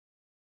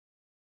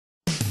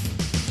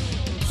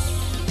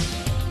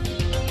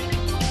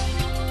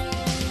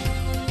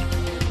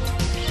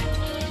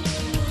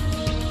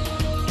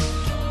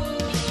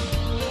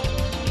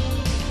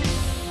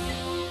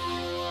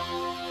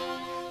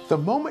The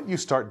moment you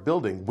start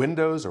building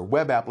Windows or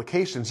web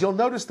applications, you'll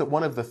notice that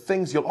one of the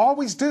things you'll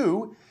always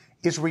do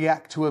is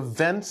react to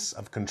events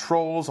of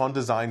controls on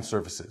design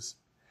surfaces.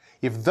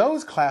 If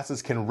those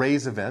classes can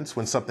raise events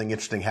when something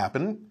interesting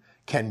happens,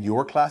 can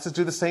your classes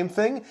do the same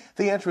thing?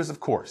 The answer is of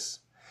course.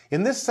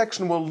 In this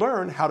section, we'll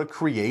learn how to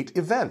create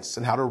events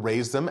and how to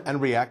raise them and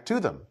react to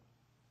them.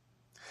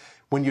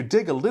 When you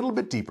dig a little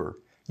bit deeper,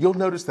 you'll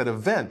notice that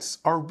events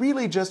are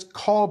really just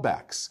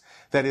callbacks,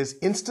 that is,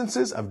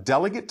 instances of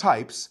delegate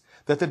types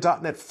that the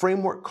 .NET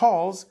Framework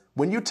calls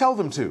when you tell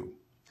them to.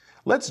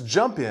 Let's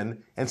jump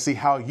in and see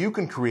how you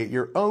can create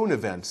your own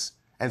events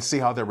and see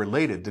how they're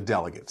related to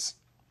delegates.